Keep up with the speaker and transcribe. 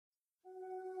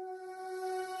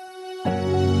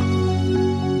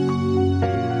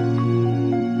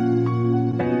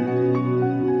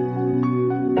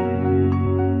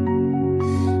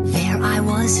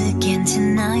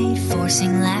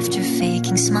forcing laughter,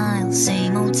 faking smiles,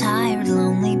 same old tired,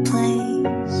 lonely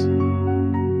place.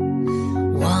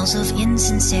 Walls of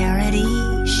insincerity,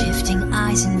 shifting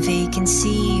eyes in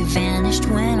vacancy, vanished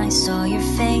when I saw your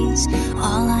face.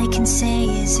 All I can say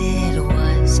is it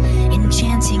was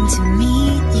enchanting to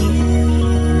meet you.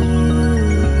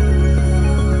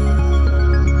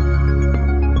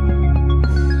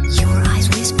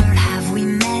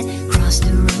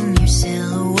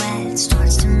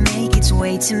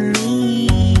 To me,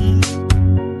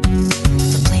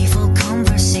 the playful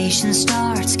conversation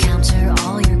starts, counter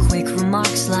all your quick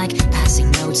remarks like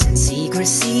passing notes in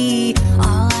secrecy.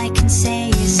 All I can say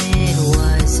is it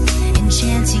was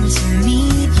enchanting to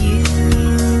meet you.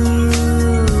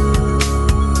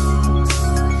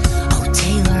 Oh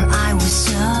Taylor, I was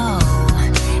so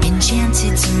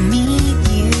enchanted to meet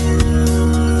you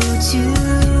too.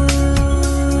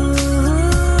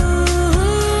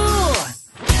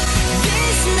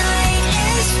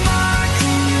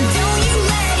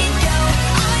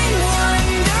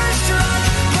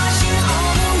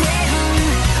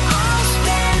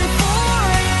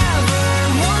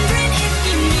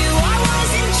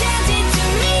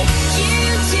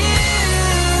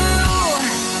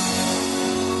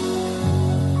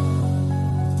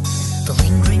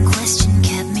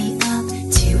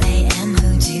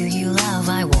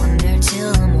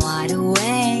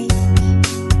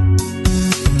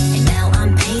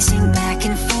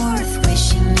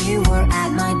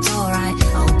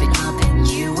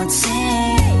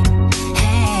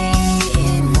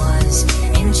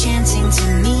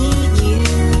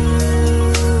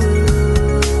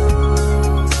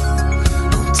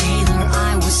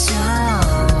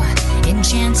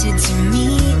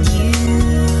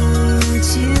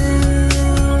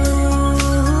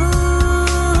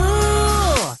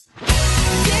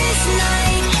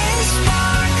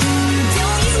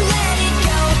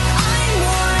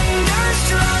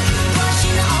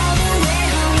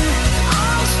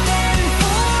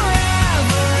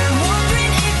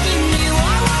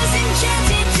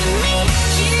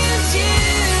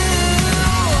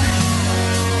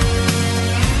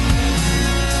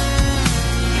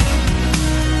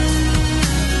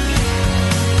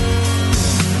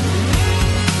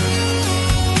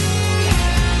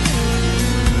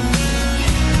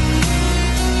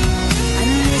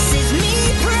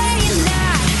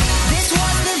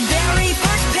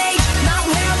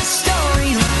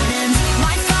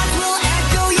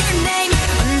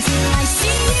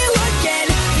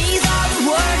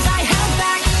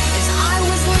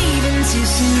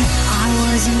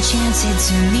 Enchanted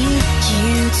to meet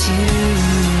you too.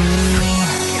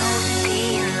 Please don't be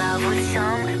in love with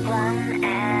someone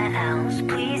else.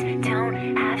 Please don't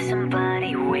have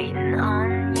somebody waiting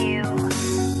on you.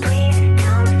 Please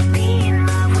don't be in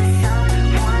love with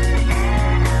someone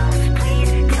else.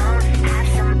 Please don't have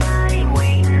somebody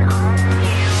waiting on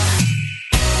you.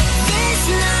 This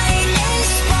night is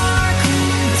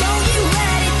sparkling, don't you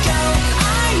let it go.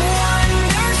 I'm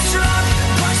wonderstruck,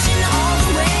 rushing all the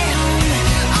way home.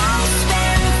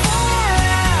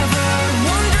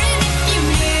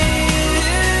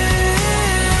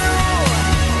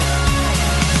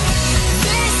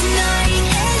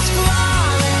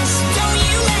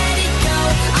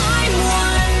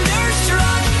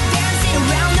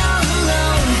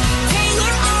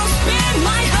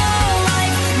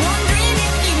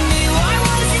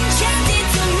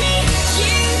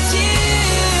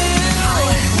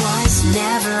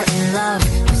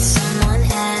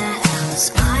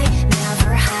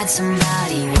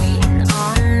 Somebody waiting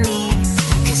on me,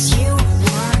 'cause you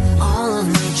were all of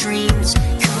my dreams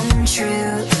come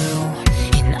true.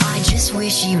 And I just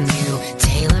wish you knew,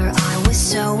 Taylor, I was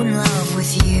so in love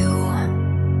with you.